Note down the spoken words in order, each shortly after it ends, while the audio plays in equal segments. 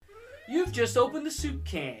You've just opened the soup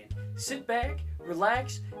can. Sit back,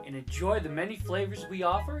 relax, and enjoy the many flavors we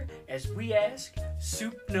offer as we ask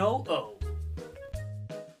Soup No O.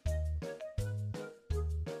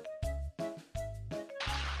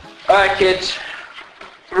 Alright kids,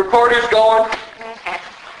 the recorder's going.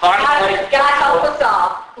 God help us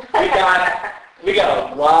all. we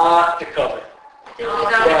got a lot to cover.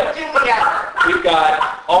 We've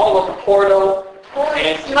got all of Porto.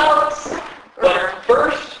 Holy smokes. But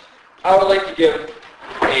first, I would like to give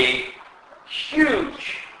a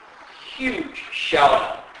huge shout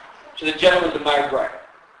out to the gentleman to my right.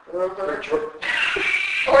 Or they're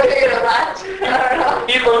gonna left. I don't know.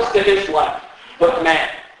 He looks to his left. But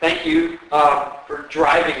Matt, thank you for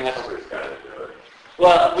driving us. Somebody's got to do it.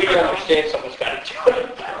 Well, we understand someone's got to do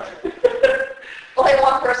it. Only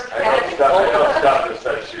one person I can. don't stop to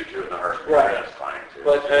say shoot you in the heart. Right. That's fine too.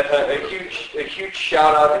 But a huge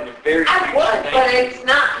shout out and a very I huge would, thank but you. it's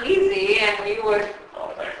not easy, and we would.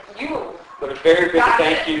 Oh, thanks. You But a very big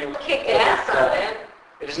thank you. kick ass on it.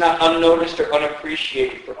 It is not unnoticed or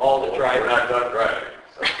unappreciated for all the We're drivers. not done driving.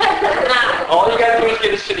 So. All you got to do is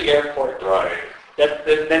get us to the airport. Right.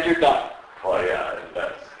 Then you're done. Oh yeah,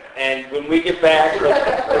 that's. And when we get back,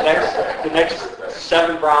 the next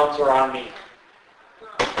 7 rounds are on me.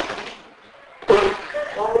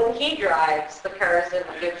 Well, when he drives, the car is in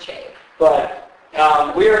good shape. But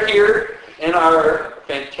we are here in our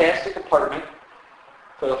fantastic apartment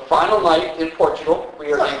for the final night in Portugal.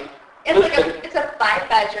 We are in Lisbon. It's a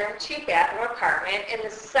 5-bedroom, 2-bathroom apartment in the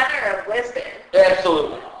center of Lisbon.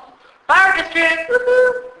 Absolutely. Bar district,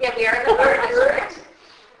 woohoo! Yeah, we are in the bar district.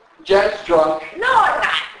 Jen's drunk. No, I'm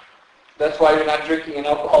not. That's why you're not drinking an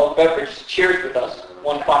alcoholic beverage. Cheers with us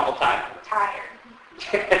one final time. I'm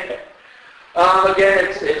tired. Again,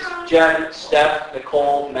 it's Jen, Steph,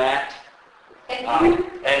 Nicole, Matt, And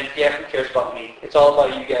and yeah, who cares about me? It's all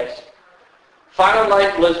about you guys. Final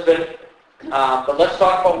night Lisbon, but let's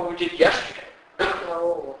talk about what we did yesterday.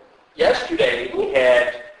 oh, Yesterday we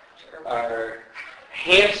had our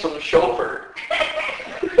handsome chauffeur.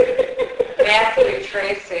 Matthew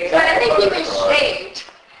Tracy. But I think he was shaved.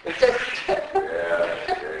 Yeah.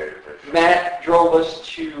 Okay. Matt drove us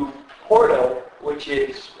to Porto, which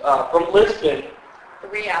is from Lisbon,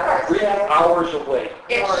 3 hours. 3 hours away.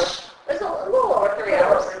 Ish. It's a little over 3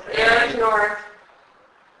 hours. There's north.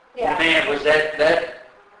 Yeah. Man, was that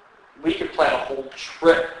we could plan a whole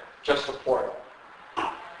trip just to Porto.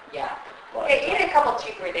 Yeah. But, Hey, you had a couple,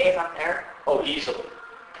 2-3 days up there. oh, easily.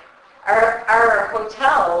 Our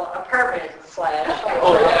hotel apartment slash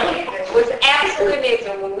Oh, yeah. was absolutely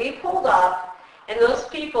amazing. When we pulled up and those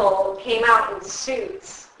people came out in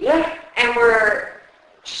suits Yeah. and were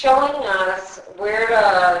showing us where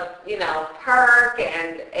to, park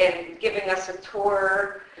and giving us a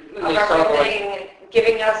tour of They sound everything,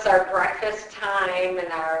 giving us our breakfast time and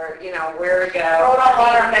our, where to go. Wrote up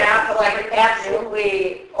on our map, Like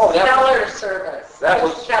absolutely Oh, that stellar service. That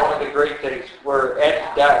was Stellar. one of the great things. We're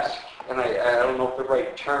at the desk, and I don't know if the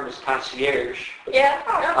right term is concierge. But,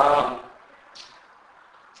 Yeah.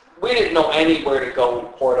 we didn't know anywhere to go in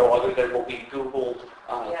Porto other than what we Googled,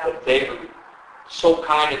 Yeah. but they were so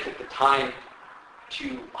kind and took the time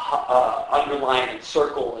to underline and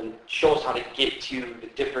circle and show us how to get to the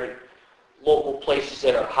different local places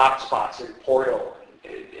that are hotspots in Porto.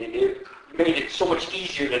 It made it so much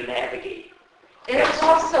easier to navigate. And it was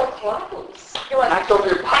all so close. I told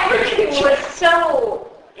your Everything was so,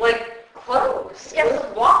 close. Yeah. It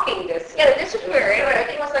was walking distance. Yeah, the district we were in, I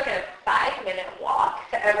think it was like a 5-minute walk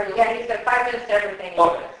to everything. Yeah, he said 5 minutes to everything.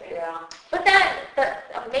 Okay. Yeah. But then the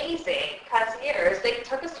amazing concierge, they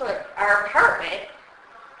took us to our apartment,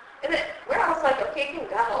 and then we're almost like, okay, you can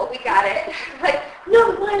go, we got it. Like,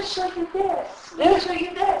 no, we want to show you this. We want to show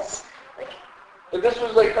you this. Like, If this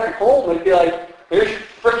was like back home, it'd be like, here's your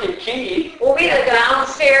freaking key. Well, we had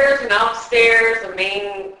downstairs and upstairs, the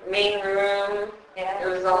main room. yeah. It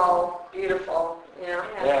was all beautiful. Yeah.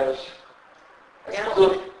 Yeah, it was. Yeah.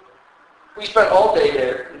 So we spent all day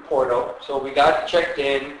there in Porto. So we got checked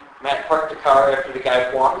in. Matt parked the car after the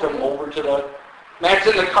guy walked him over to the. Matt's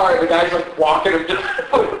in the car. The guy's like walking him to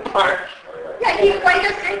the park. Yeah, he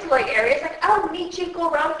invited us into areas like, I'll meet you,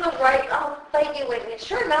 go around to the right, I'll flag you in. And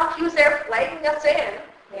sure enough, he was there flagging us in.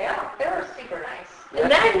 Yeah. They were super nice.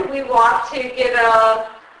 And then we walked to get a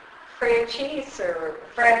franchise or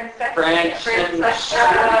France and It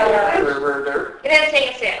didn't say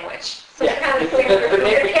a sandwich. some kind of thing.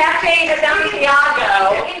 The Cafe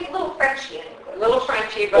Santiago. A little Frenchy. Little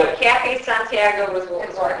Frenchy, but Cafe Santiago was what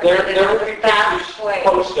was There recommended. will be It was the best pictures place.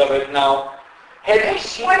 post of it now. Had you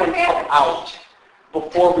seen one come out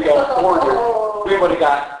before we all ordered, we would have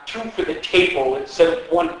got 2 for the table instead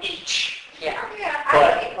of 1 each. Yeah. Yeah,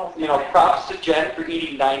 I ate most But, of it. props to Jen for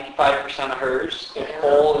eating 95% of hers.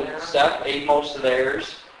 Nicole and Steph ate most of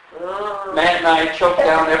theirs. Matt and I choked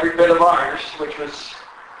down every bit of ours, which was...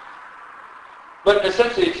 But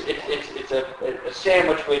essentially, it's a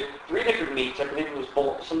sandwich with 3 different meats. I believe it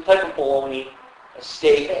was some type of bologna, a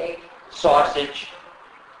steak, sausage,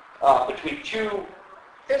 between 2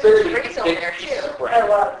 There's fairly a chorizo in thick there pieces too. of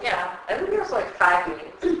bread. Yeah. I think there's like 5 meats.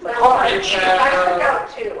 It's like Orange. I took out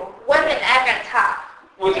 2. One with an egg on top.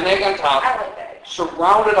 With an egg on top, I like that.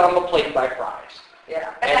 surrounded on the plate by fries.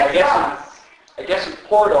 Yeah. And I guess in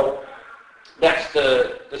Porto, that's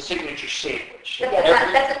the signature sandwich.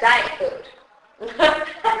 That's a diet food.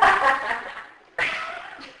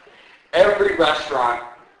 Every restaurant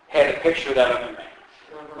had a picture of that on the menu.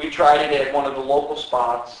 We tried it at one of the local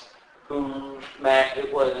spots,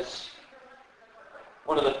 it was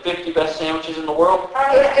one of the 50 best sandwiches in the world.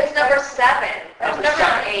 It's number 7. It's Number number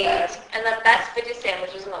 7. 8, and the best 50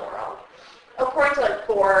 sandwiches in the world. According to like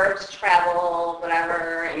Forbes, Travel,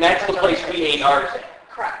 whatever. And that's the place we ate ours at.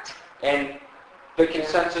 Correct. And the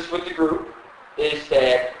consensus with the group is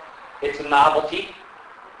that it's a novelty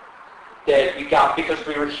that we got because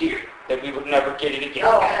we were here, that we would never get it again.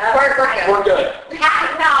 Oh, we're good. We're good.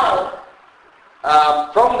 No.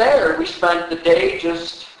 From there, we spent the day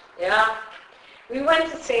just... Yeah. We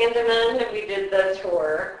went to Sandeman and we did the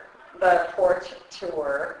tour, the port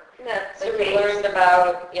tour. So we learned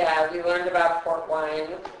about, Port Wine.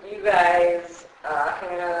 You guys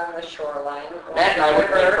hung out on the shoreline. Matt and I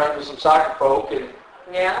went made friends with some soccer folk and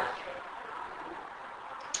Yeah.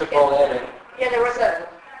 took all that in. Yeah, there was a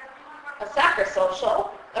soccer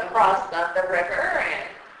social across the river,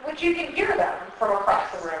 which you can hear them from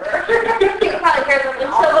across the river. You can probably hear them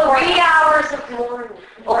Until the wee morning. hours of morning.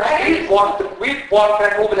 Oh, we walked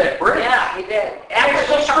back over that bridge. Yeah, we did.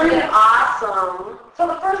 Actually, It was awesome. So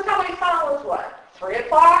the first time we saw it was what? 3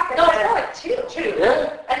 o'clock? No, it's more like 2. 2.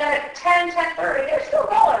 Yeah. And then at 10, 10:30, they're still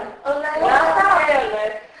going. Oh, no,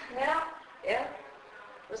 yeah. Yeah. It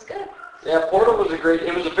was good. Yeah, Porto was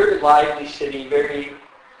it was a very lively city,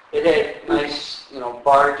 it had nice,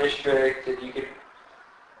 bar district that you could,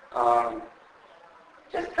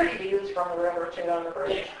 Just pretty views from the river too on the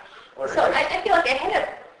bridge. what So else? I feel like it had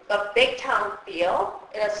a big town feel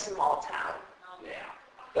in a small town. Yeah,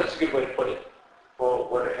 that's a good way to put it. Well,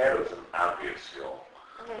 what it had was an obvious feel.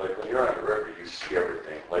 Like when you're on the river, you see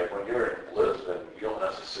everything. Like when you're in Lisbon, you don't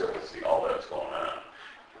necessarily see all that's going on.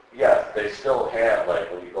 Yes, they still have,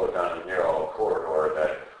 like when you go down the narrow corridor,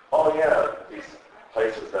 that, oh yeah, these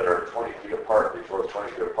places that are 20 feet apart, these roads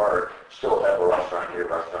 20 feet apart, still have a restaurant here,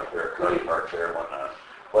 restaurant there, car park there, and whatnot.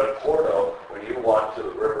 But in Porto, when you walk to the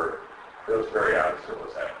river, it was very obvious what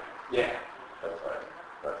was happening. Yeah. That's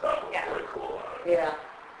what I thought was really cool about it. Yeah.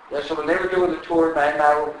 Yeah, so when they were doing the tour, Matt and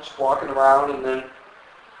I were just walking around, and then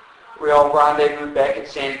we all rendezvoused back at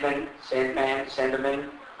Sandeman,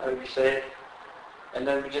 however you say it. And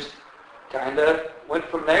then we just kind of went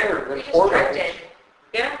from there. We Then just Porto drifted.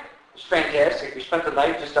 Yeah. It was fantastic. We spent the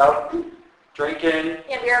night just out drinking.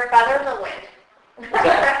 Yeah, we were a feather in the wind.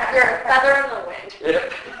 that? You're a feather in the wind. Yeah.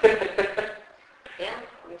 Yeah,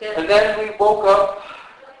 we did. And then we woke up,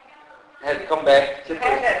 had to come back to We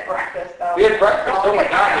had breakfast though. We had breakfast. Oh my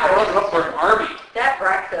God, I wasn't up for an army. That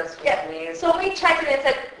breakfast was Yeah. amazing. So we checked in and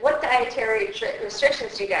said, what dietary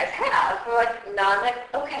restrictions do you guys have? We're like, none. Like,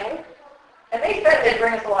 okay. And they said they'd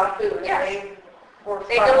bring us a lot of food. Yes. They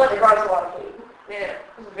brought us a lot of food. Yeah. It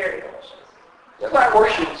was very delicious. Yeah, the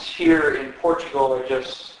portions here in Portugal are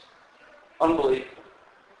just unbelievable.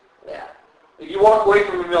 Yeah. If you walk away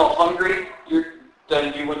from a meal hungry,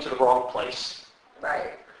 then you went to the wrong place.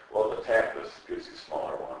 Right. Well, the tapas gives you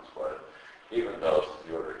smaller ones, but even those, if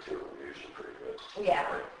you order 2, are usually pretty good. Yeah.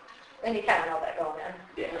 And you kind of know that going in.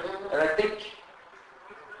 Yeah. And I think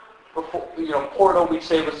before, Porto we'd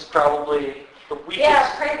say was probably the weakest.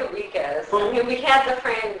 Yeah, probably the weakest. I mean, we had the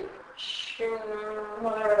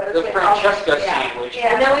The Francesca Yeah. sandwich.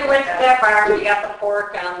 Yeah. And then we went to that bar and we got the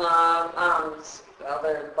pork on the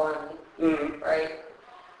other bun, Mm. right?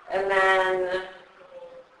 And then,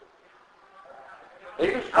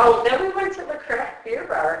 It was then we went to the craft beer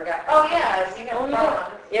bar and got. Oh, yeah. You got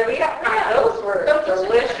prawns. Yeah, we got those were Those were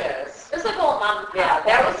delicious. It was like a little mom and pop. Yeah,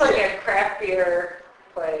 that was like a craft beer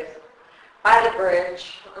place by the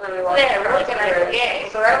bridge. And then we walked Yeah, across really good the bridge.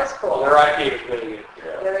 IPA. So that was cool. their IPA was really good. Yeah.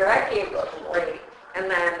 Yeah, their IPA was great. And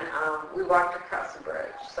then we walked across the bridge.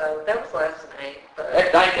 So that was last night. But,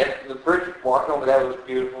 That night, the bridge walking over that was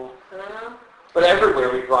beautiful. uh, But everywhere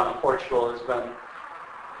we've gone in Portugal has been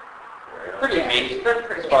yeah. pretty amazing It's been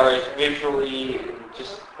pretty as far as amazing. visually and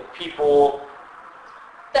just the people.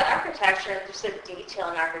 The architecture, just the detail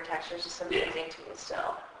in architecture is just amazing to me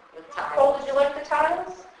still. The tiles. Oh, did you like the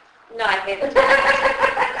tiles? No, I hate the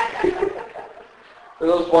tiles. For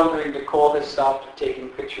those wondering, Nicole has stopped taking a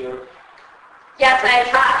picture of. Yes, I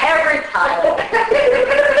Every tile.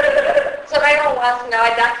 So if anyone wants to know,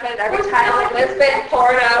 I documented every tile in Lisbon,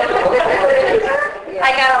 Porto.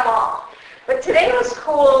 I got them all. But today was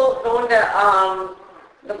cool going to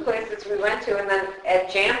the places we went to, and then at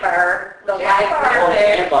Jam Bar, the live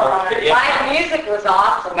Jam Bar, music. yeah. Live music was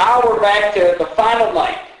awesome. Now we're back to the final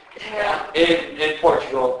night Yeah. in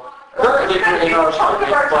Portugal. Currently we're in our Some of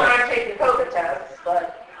our apartment, time taking COVID tests,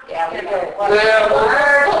 but yeah, we did.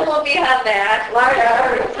 We'll be on that.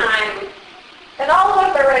 Large time. And all of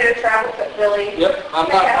us are ready to travel to Philly. Yep, I'm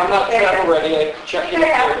not travel ready. I checked in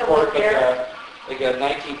They at have the to airport, live but like a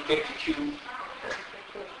 1952.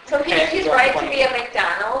 So he's right to be a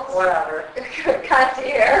McDonald's Whatever.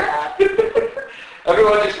 concierge.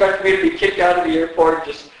 Everyone's expecting me to be kicked out of the airport and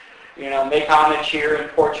just, make homage here in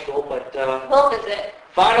Portugal. But We'll visit.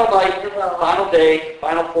 final night, final day,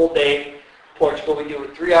 final full day, Portugal. We do a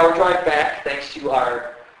 3-hour drive back thanks to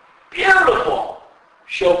our beautiful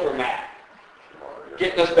chauffeur Matt.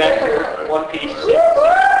 Getting us back here in one piece.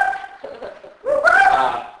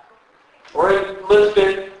 We're in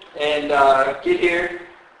Lisbon and get here.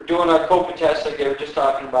 We're doing our COVID test like they were just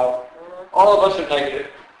talking about. All of us are negative.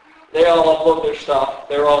 They all upload their stuff.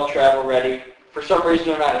 They're all travel ready. For some reason,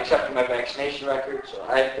 they're not accepting my vaccination record, so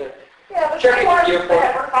I have to Yeah, but check so it far at the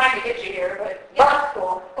airport. we're fine to get you here, but yeah, it's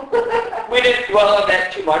cool. We didn't dwell on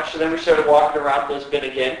that too much, so then we started walking around Lisbon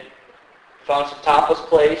again. Found some tapas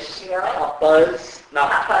place. Yeah. Tapas, not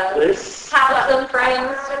tapas. Have some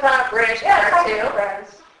friends with a British Yeah, bar talk to too.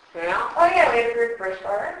 friends. Yeah. Oh yeah, we had a group British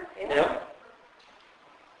bar. Yeah.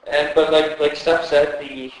 But like Steph said,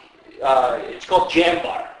 it's called Jam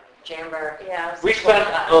Bar. Jam Bar. Yeah. We spent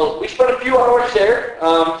a few hours there.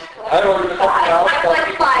 I ordered a couple of I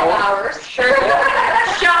like 5 hours. Sure.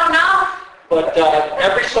 Shown off. But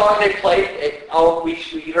every song they played,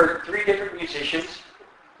 we heard 3 different musicians.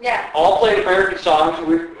 Yeah. All played American songs.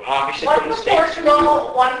 We obviously One from the from States.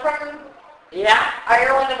 Portugal, one from Yeah.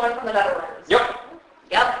 Ireland, and one from the Netherlands. Yep.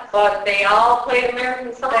 Yep. But they all played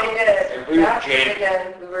American songs. They did. And we were Yeah, jamming. they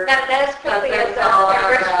did. We were. That is quickly as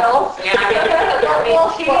Originals. Yeah.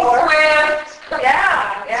 Swift.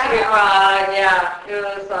 Yeah. Yeah. Yeah. It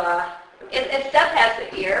was. And Steph has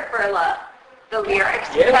the ear for the lyrics.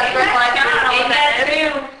 Yeah. Because we're like, I don't know what that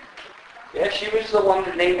is. Yeah, she was the one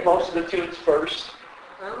that named most of the tunes first.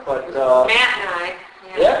 But Matt and I.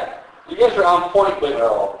 yeah, you guys are on point with.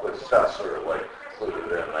 Well, but Steph sort of like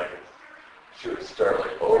included in, like, she would start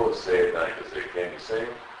like, oh, say it, and I could say, can you sing?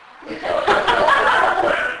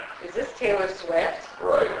 Is this Taylor Swift?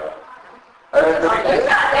 Right,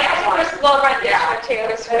 That's just low right there for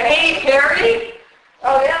Taylor Swift. Hey, Harry?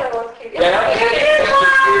 Oh yeah, that was Katie. Yeah.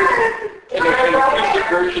 And an acoustic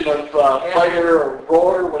version of Fighter or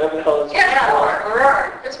Roar, whatever the hell it's Yeah, called.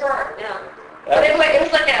 roar. Just roar, yeah. But it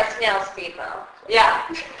was like a snail speed though. Yeah.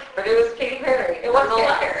 But it was Katy Perry. It wasn't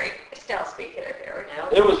a Harry. Snail speed Katy Perry.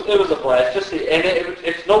 It was a blast.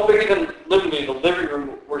 It's no bigger than literally the living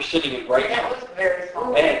room we're sitting in right It now. was very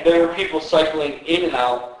small. And there were people cycling in and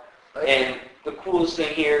out. And the coolest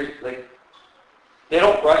thing here is like they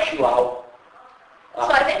don't rush you out. So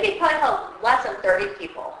I think we probably held less than 30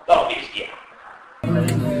 people. Oh, yeah.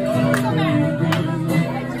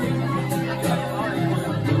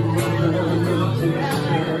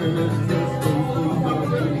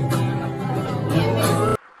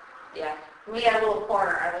 Yeah. We had a little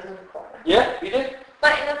corner. I was in the corner. Yeah, you did?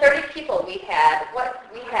 But in the 30 people we had, what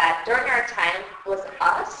we had during our time was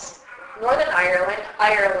us, Northern Ireland,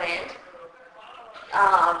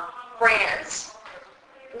 France,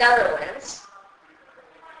 Netherlands,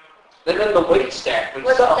 And then the wait staff was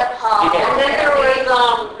themselves. Nepal. You And then there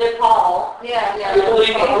was Nepal. Yeah.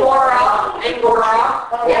 Italy. Angora.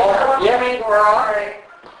 Oh, Yeah. yeah. Angora. Right.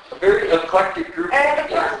 A very eclectic group. And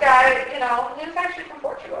the first guy, he was actually from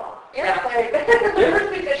Portugal. Yeah. Like, the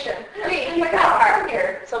first musician. He got parked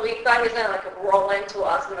here, so we thought he was gonna like roll into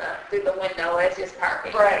us through the window as he was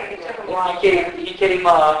parking. Right. It took him a while. He came,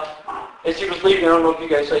 as he was leaving, I don't know if you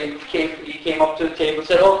guys saw, he came up to the table and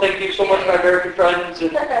said, oh, thank you so much, my American friends,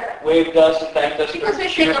 and waved us and thanked us Because for we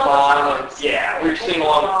cheering sing all the on. And, songs. yeah, we were singing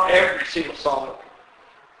along with every single song.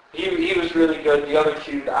 He was really good. The other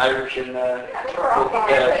two, the Irish and the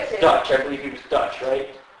Dutch, I believe he was Dutch, right?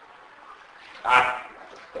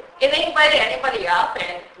 And they invited anybody up,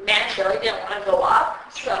 and Matt and Billy didn't want to go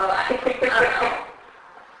up, so I don't know.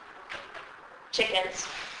 Chickens.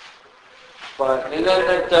 But, and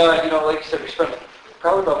then that, you know, like I said, we spent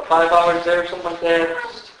probably about 5 hours there or something like that.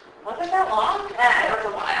 Was it that long? Yeah, it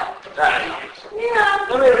was a while. Yeah.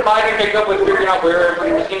 Then we had a minor hiccup with figuring out where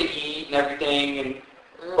everybody was going to eat and everything, and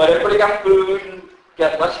but everybody got food and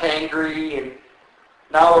got less hangry, and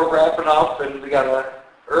now we're wrapping up, and we got a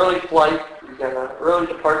early flight. We got an early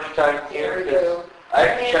departure time here because I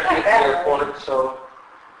have to check into the airport, so.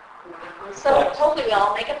 So hopefully we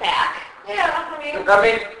all make it back. Yeah, I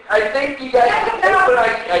mean, I think you guys, when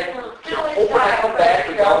I come back,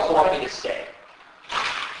 you also want me to stay.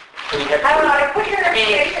 So you have I don't know, to- I put your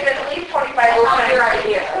information at least 25 times right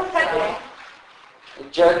here.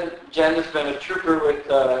 And Jen has been a trooper with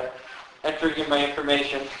entering in my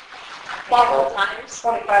information. Multiple times.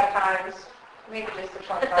 25 times, maybe just a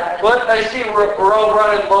 25. But I see we're all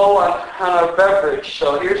running low on our beverage,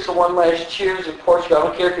 so here's the one last cheers in Portugal. I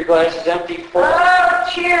don't care if your glass is empty, full. Oh,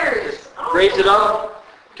 cheers! Raise it up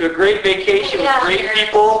to a great vacation with great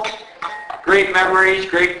people, great memories,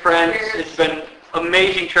 great friends. It's been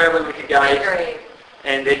amazing traveling with you guys. Great.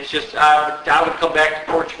 And it's just, I would come back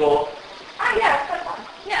to Portugal, Oh, yeah, it's fun.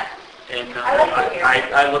 Yeah. and I like it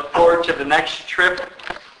here. I look forward to the next trip.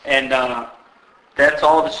 And that's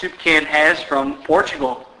all the Soup Can has from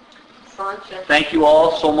Portugal. Sunshine. Thank you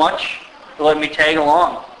all so much for letting me tag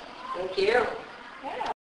along. Thank you.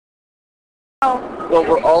 Well,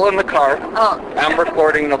 we're all in the car. I'm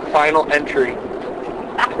recording the final entry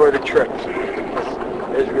for the trip,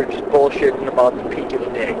 as we're just bullshitting about the peak of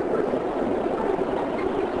the day.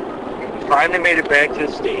 Finally made it back to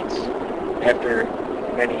the States after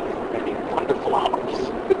many, many wonderful hours.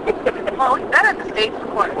 Well, we've been at the States for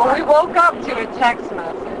quite a Well, while. we woke up to a text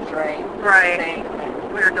message, right? Right. Saying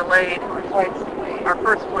We were delayed. our flight's delayed. Our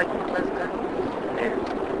first flight from Lisbon.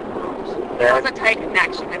 It was a tight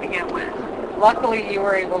connection to begin with. Luckily, you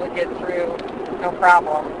were able to get through, no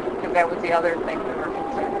problem, because that was the other thing we were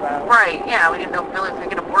concerned about. Right, yeah, we didn't know if Billy was going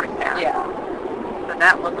to get a boarding pass. Yeah. But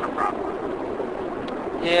that wasn't a problem.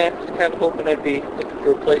 Yeah, I was kind of hoping I'd be looking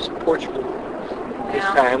for a place in Portugal this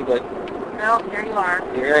Yeah. time, but Well, here you are.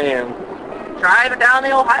 here I am. Driving down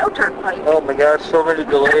the Ohio Turnpike. Oh my God, so many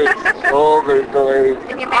delays. So many delays.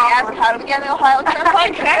 And you may ask, how do we get on the Ohio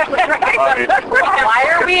Turnpike? Exactly, right. Why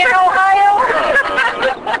are we in Ohio?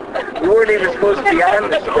 We weren't even supposed to be on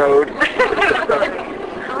this road.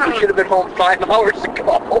 We should have been home 5 hours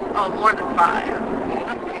ago. Oh, more than 5.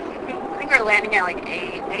 I think we were landing at like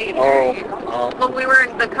 8. Oh. Well, we were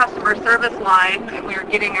in the customer service line, and we were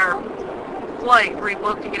getting our flight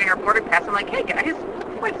rebooked and getting our boarding pass. I'm like, hey guys,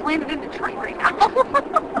 flight's landed in Detroit right now.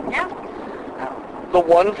 Yeah. The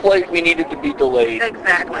one flight we needed to be delayed.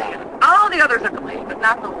 Exactly. All the others are delayed, but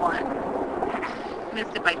not the one.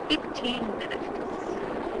 Missed it by 15 minutes.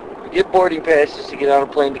 Get boarding passes to get on a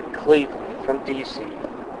plane to Cleveland from D.C. There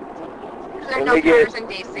are And no we get- cars in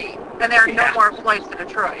D.C. And there are no more flights to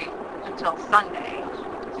Detroit until Sunday.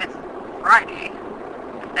 It's Friday.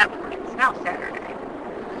 At that point, it's now Saturday.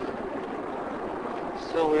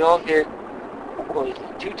 So we all get, what is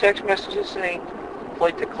it, 2 text messages saying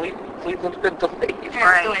flight to Cleveland's been delayed.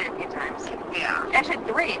 Yeah, it's delayed a few times. Yeah. Actually,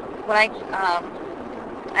 3. When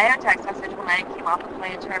I had a text message when I came off the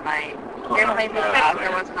plane to my airplane moved out.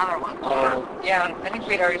 There was another one. Yeah, I think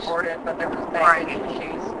we'd already boarded, but there was Right. baggage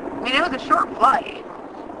issues. I mean, it was a short flight.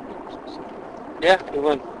 Yeah, we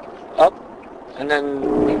went up, and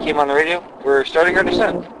then we came on the radio. We're starting our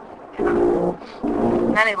descent.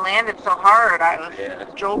 And then it landed so hard, I was Yeah.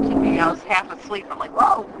 jolting me. I was half asleep. I'm like,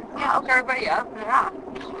 whoa, yeah, okay, everybody up.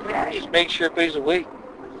 Yeah. Just make sure everybody's awake.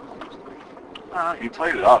 He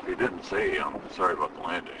played it off. He didn't say, sorry about the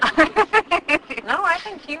landing. No, I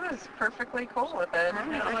think he was perfectly cool with it. Like,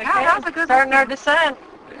 Yeah, hey, that was a good starting our one. descent.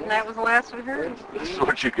 And that was the last we heard. This is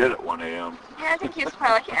what you get at 1 a.m. Yeah, I think he was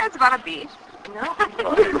probably like, yeah, it's about a B. No.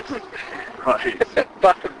 Right.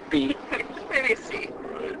 About a beat. Maybe a C.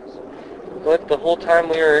 Right. But the whole time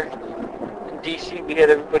we were in D.C., we had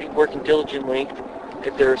everybody working diligently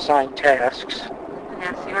at their assigned tasks.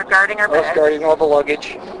 Yes, you were guarding our I was bags. guarding all the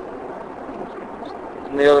luggage.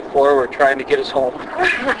 And the other 4 were trying to get us home.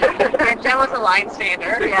 And Jen was a line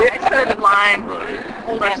stander. Yeah, I stood in line. Right.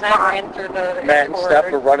 And I ran through the Matt and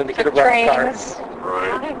Steph were running to get took around trains. cars.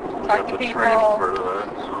 Right. Talk to The people. train's part of that.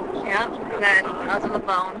 So. Yeah, and then I was on the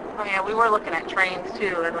phone. Oh yeah, we were looking at trains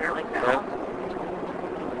too, and we were like, no.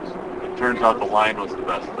 It turns out the line was the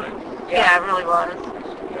best thing. Yeah, it really was.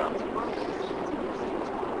 Yeah.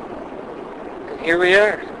 And here we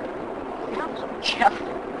are.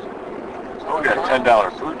 Oh, we got a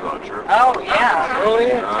 $10 food voucher. Oh, yeah. Oh,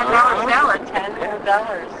 yeah. $10 salad.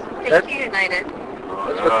 $10. Thank you, United.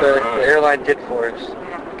 Oh, That's what the airline did for us.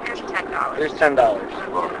 Yeah, here's $10. Here's $10.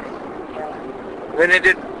 Well, When they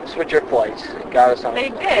did switch our flights, it got us on. They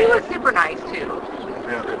did. It was super nice too.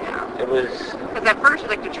 Yeah. It was. Because at first,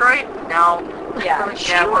 like Detroit, no. Yeah,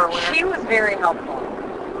 Yeah, she was very helpful.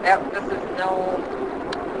 This is no,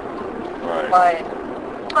 Right. but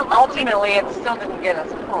ultimately it still didn't get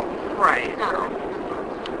us home. Right. No.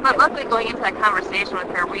 But luckily, going into that conversation with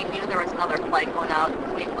her, we knew there was another flight going out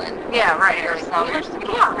to England. Yeah, right. So we were just kind of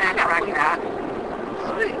track that.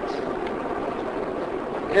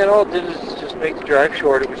 Yeah, all it did is just make the drive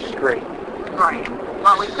short. It was just great. Right.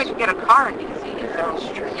 Well, we couldn't get a car in D.C., so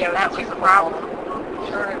Yeah, that was the problem.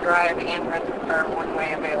 Shorter drive and rent a car one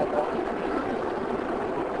way available.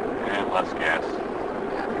 And less gas.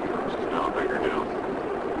 Which is now a bigger deal.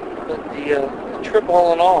 But the trip,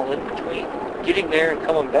 all in all, in between getting there and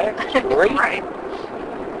coming back, was great. Right.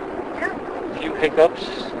 A few hiccups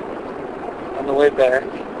on the way back.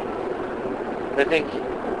 But I think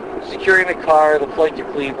securing the car, the flight to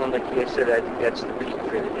Cleveland, like you guys said, I think that's the peak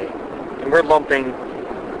for the day. And we're lumping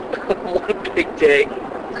one big day.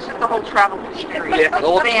 It's just the whole travel experience. Yeah, the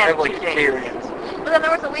whole Span travel 2 days. experience. But then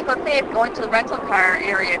there was a leap of faith going to the rental car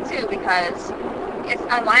area too, because it's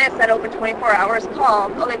online. It said open 24 hours.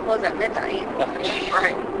 Call. Oh, they close at midnight.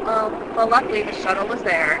 Right. But luckily the shuttle was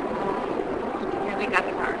there, and we got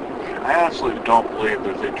the car. I honestly don't believe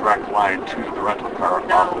there's a direct line to the rental car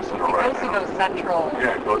office in It right goes to now. go central.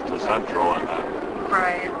 Yeah, it goes to Central, and then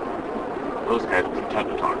Right. those guys pretend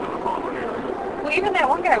to talk on the phone when you're... Well, even that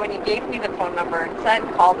one guy, when he gave me the phone number and said,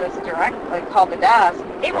 call this direct, like, call the desk,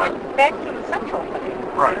 it went back to the central thing.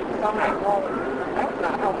 Right. So I'm like, well, that's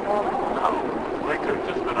not helpful at all. No, they could have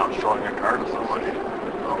just been out showing a car to somebody.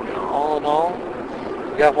 Oh, you know, All in all,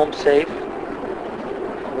 we got home safe.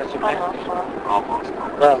 That's what matters. almost.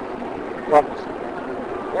 Well, we're almost.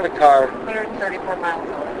 We're in a car 134 miles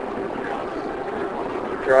away.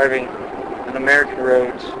 driving on American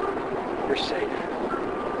roads. We're safe.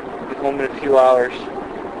 Get home in a few hours.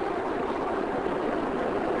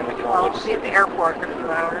 And we can Well, always see at the airport in a few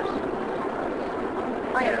hours.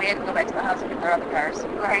 Oh yeah, we had to go back to the house and get our other cars.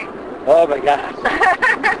 Right. Oh my God.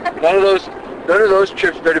 None of those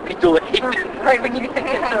trips better be delayed. Right when you think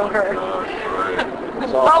it's over. Right.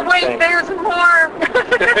 That's all I'm wait, saying. there's more!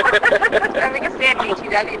 And we can stay at pt2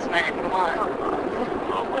 tonight if you want.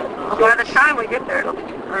 Well, by the time we get there, it'll be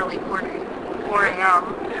early 4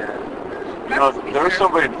 a.m. Yeah. You know, there was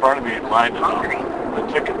somebody in front of me in line at the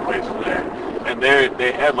ticket place today, and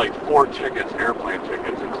they had like 4 tickets, airplane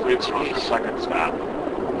tickets, and Cleveland was the second stop. I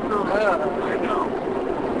know.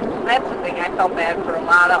 That's the thing, I felt bad for a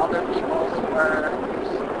lot of other people who were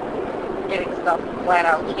getting stuff flat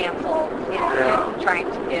out canceled, you know, Yeah. trying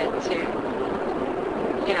to get to,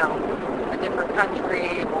 you know, a different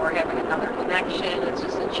country or having another connection. It's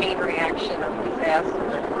just a chain reaction of disaster.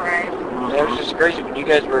 Right. Yeah, it was just crazy when you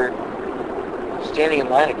guys were standing in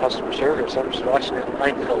line at customer service. I was watching that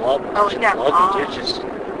line fill up. Oh, and yeah. luggage. It's just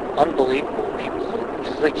unbelievable. People,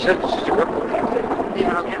 just like you said, it's just a ripple effect.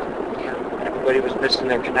 Yeah. Everybody was missing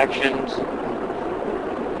their connections.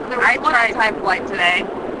 There was one on-time flight today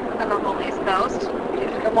on the whole East Coast.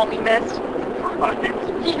 The one we missed.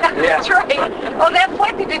 Yeah, that's right. Oh, that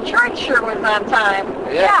flight to Detroit sure was on time.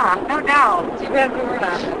 Yeah, no doubt. Too bad we were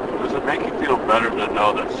not. Does it make you feel better to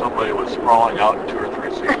know that somebody was sprawling out in 2 or 3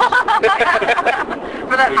 seats? For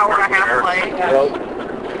that hour and a half flight.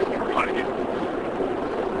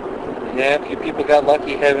 Yeah, a few people got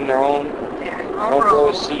lucky having their own row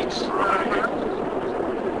of seats.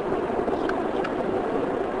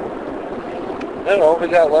 Then all we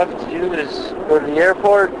got left to do is go to the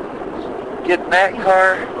airport, get in that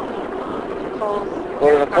car,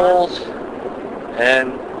 go to Nicole's,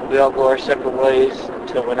 and we all go our separate ways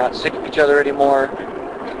until we're not sick of each other anymore,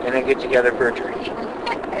 and then get together for a drink.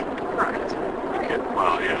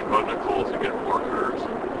 Well, yeah, go to Nicole's and get 4 cars.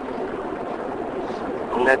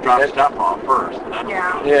 We'll That- drop that- stuff off first, and then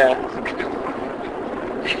Yeah.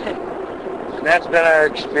 And that's been our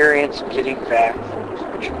experience getting back from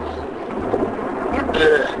Portugal.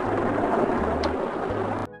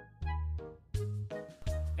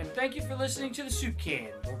 And thank you for listening to the Soup Can,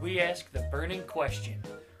 where we ask the burning question,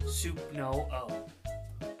 Soup No O.